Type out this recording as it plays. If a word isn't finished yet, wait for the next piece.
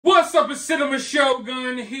What's up, it's Cinema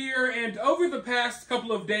Shogun here, and over the past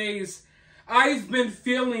couple of days, I've been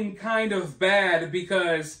feeling kind of bad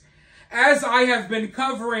because as I have been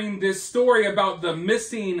covering this story about the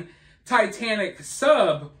missing Titanic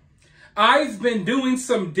sub, I've been doing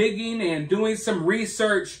some digging and doing some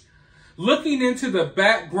research, looking into the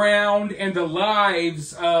background and the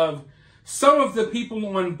lives of some of the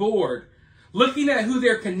people on board, looking at who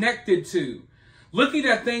they're connected to, looking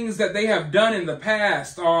at things that they have done in the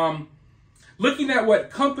past, looking at what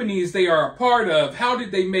companies they are a part of. How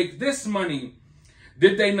did they make this money?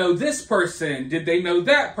 Did they know this person? Did they know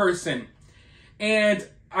that person? And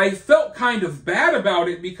I felt kind of bad about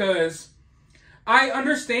it because I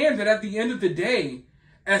understand that at the end of the day,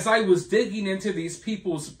 as I was digging into these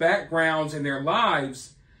people's backgrounds and their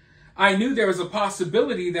lives, I knew there was a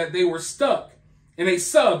possibility that they were stuck in a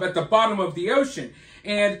sub at the bottom of the ocean.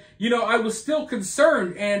 And, I was still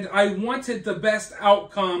concerned and I wanted the best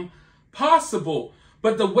outcome possible.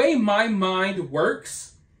 But the way my mind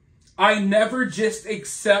works, I never just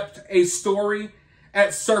accept a story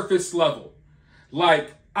at surface level.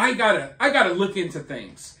 Like, I gotta look into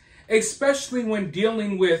things, especially when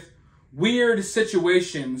dealing with weird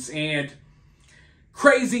situations and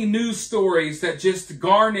crazy news stories that just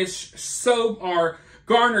garner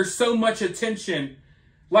so much attention,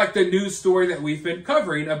 like the news story that we've been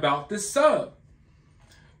covering about this sub.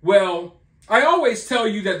 Well, I always tell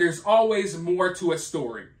you that there's always more to a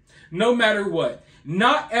story, no matter what.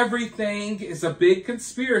 Not everything is a big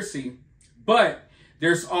conspiracy, but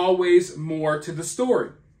there's always more to the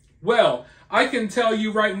story. Well, I can tell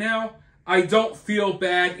you right now, I don't feel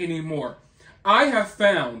bad anymore. I have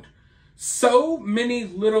found so many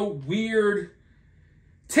little weird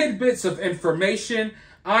tidbits of information.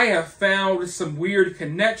 I have found some weird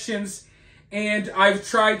connections, and I've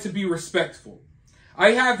tried to be respectful.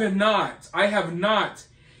 I have not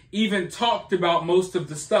even talked about most of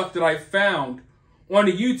the stuff that I found on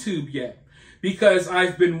YouTube yet, because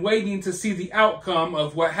I've been waiting to see the outcome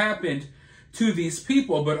of what happened to these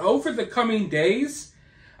people. But over the coming days,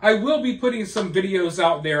 I will be putting some videos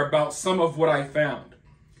out there about some of what I found.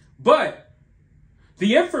 But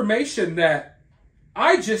the information that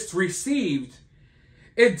I just received,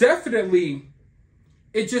 it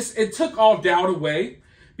took all doubt away,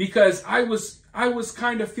 because I was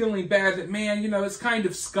kind of feeling bad that, man, it's kind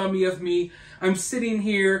of scummy of me. I'm sitting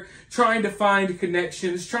here trying to find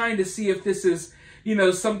connections, trying to see if this is,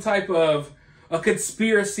 some type of a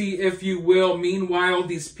conspiracy, if you will. Meanwhile,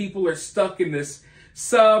 these people are stuck in this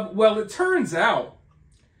sub. Well, it turns out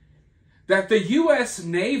that the U.S.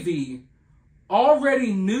 Navy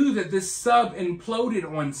already knew that this sub imploded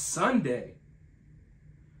on Sunday.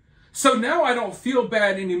 So now I don't feel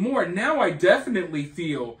bad anymore. Now I definitely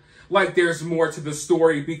feel like there's more to the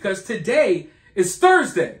story, because today is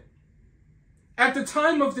Thursday. At the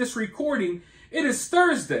time of this recording, it is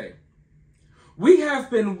Thursday. We have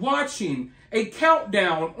been watching a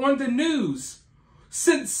countdown on the news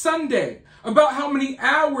since Sunday about how many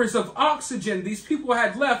hours of oxygen these people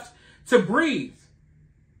had left to breathe.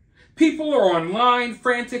 People are online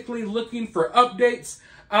frantically looking for updates.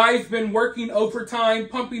 I've been working overtime,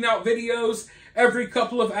 pumping out videos every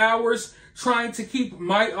couple of hours, trying to keep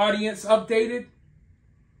my audience updated.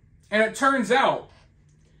 And it turns out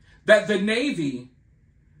that the Navy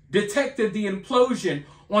detected the implosion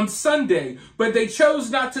on Sunday, but they chose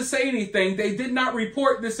not to say anything. They did not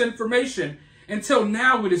report this information until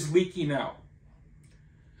now it is leaking out.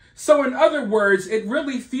 So in other words, it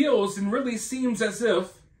really feels and really seems as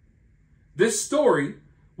if this story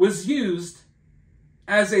was used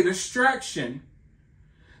as a distraction.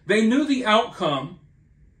 They knew the outcome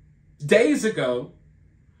days ago,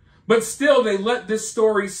 but still they let this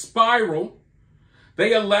story spiral.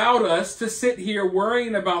 They allowed us to sit here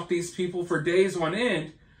worrying about these people for days on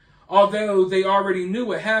end, although they already knew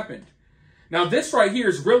what happened. Now, this right here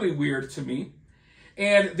is really weird to me.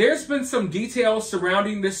 And there's been some details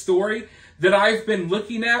surrounding this story that I've been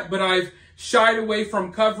looking at, but I've shied away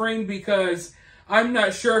from covering because I'm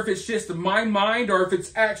not sure if it's just my mind or if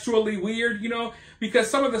it's actually weird, because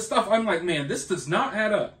some of the stuff I'm like, man, this does not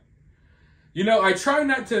add up. I try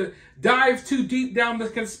not to dive too deep down the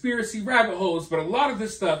conspiracy rabbit holes, but a lot of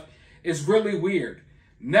this stuff is really weird.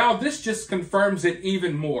 Now, this just confirms it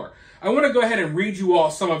even more. I want to go ahead and read you all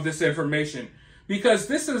some of this information, because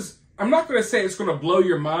this is, I'm not going to say it's going to blow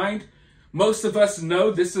your mind. Most of us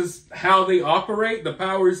know this is how they operate, the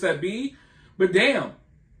powers that be, but damn.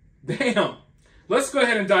 Let's go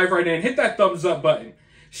ahead and dive right in. Hit that thumbs up button.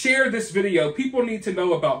 Share this video. People need to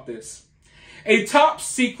know about this. A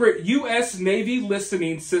top-secret U.S. Navy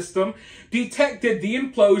listening system detected the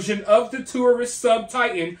implosion of the tourist sub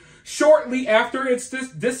Titan shortly after its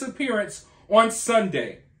disappearance on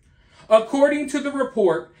Sunday. According to the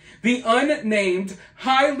report, the unnamed,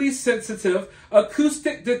 highly sensitive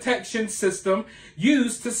acoustic detection system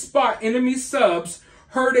used to spot enemy subs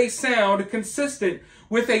heard a sound consistent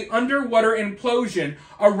with an underwater implosion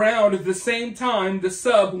around the same time the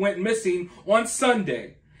sub went missing on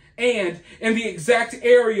Sunday, and in the exact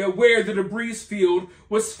area where the debris field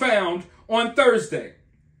was found on Thursday.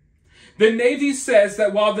 The Navy says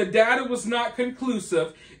that while the data was not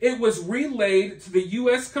conclusive, it was relayed to the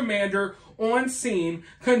U.S. commander on scene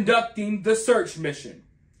conducting the search mission.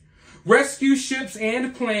 Rescue ships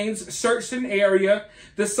and planes searched an area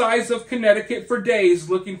the size of Connecticut for days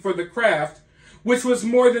looking for the craft, which was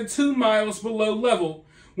more than 2 miles below level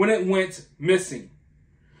when it went missing.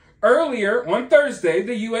 Earlier on Thursday,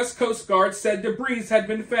 the U.S. Coast Guard said debris had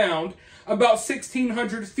been found about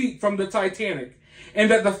 1,600 feet from the Titanic, and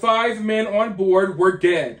that the 5 men on board were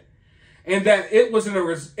dead, and that it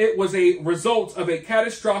was a result of a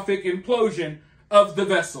catastrophic implosion of the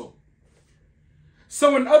vessel.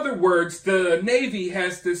 So in other words, the Navy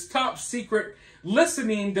has this top secret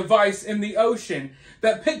listening device in the ocean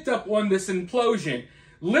that picked up on this implosion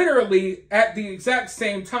literally at the exact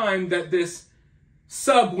same time that this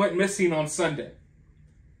sub went missing on Sunday.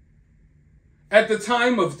 At the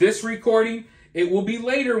time of this recording, it will be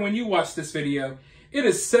later when you watch this video, it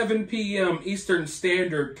is 7 p.m. Eastern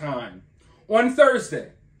Standard Time on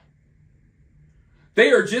Thursday.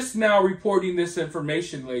 They are just now reporting this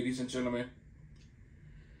information, ladies and gentlemen.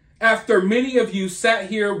 After many of you sat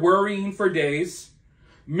here worrying for days,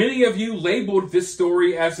 many of you labeled this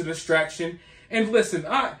story as a distraction. And listen,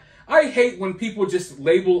 I hate when people just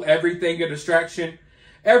label everything a distraction.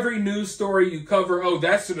 Every news story you cover, oh,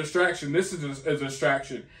 that's a distraction. This is a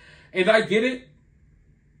distraction. And I get it.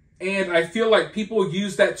 And I feel like people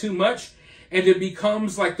use that too much. And it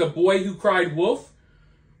becomes like the boy who cried wolf.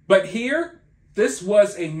 But here, this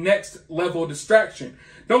was a next level distraction.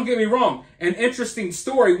 Don't get me wrong. An interesting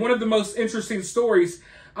story. One of the most interesting stories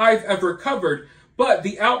I've ever covered. But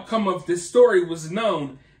the outcome of this story was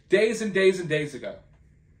known days and days and days ago.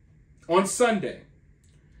 On Sunday.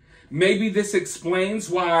 Maybe this explains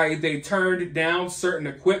why they turned down certain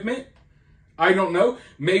equipment. I don't know.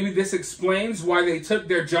 Maybe this explains why they took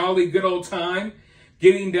their jolly good old time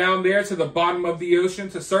getting down there to the bottom of the ocean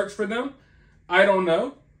to search for them. I don't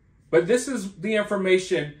know. But this is the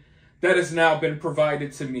information that has now been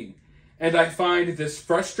provided to me. And I find this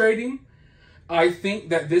frustrating. I think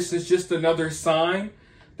that this is just another sign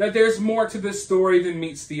that there's more to this story than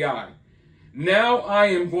meets the eye. Now I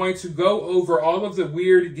am going to go over all of the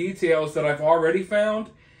weird details that I've already found,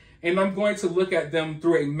 and I'm going to look at them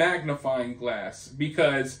through a magnifying glass,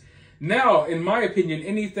 because now, in my opinion,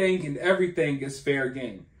 anything and everything is fair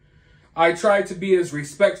game. I tried to be as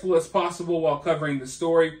respectful as possible while covering the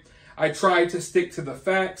story. I tried to stick to the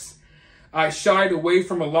facts. I shied away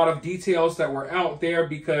from a lot of details that were out there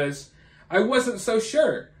because I wasn't so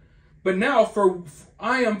sure. But now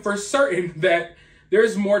I am for certain that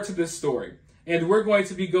there's more to this story. And we're going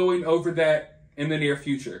to be going over that in the near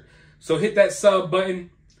future. So hit that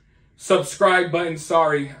subscribe button.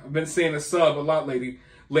 Sorry, I've been saying a sub a lot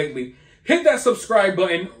lately. Hit that subscribe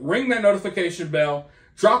button, ring that notification bell,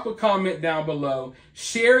 drop a comment down below,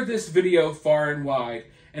 share this video far and wide,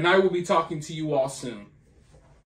 and I will be talking to you all soon.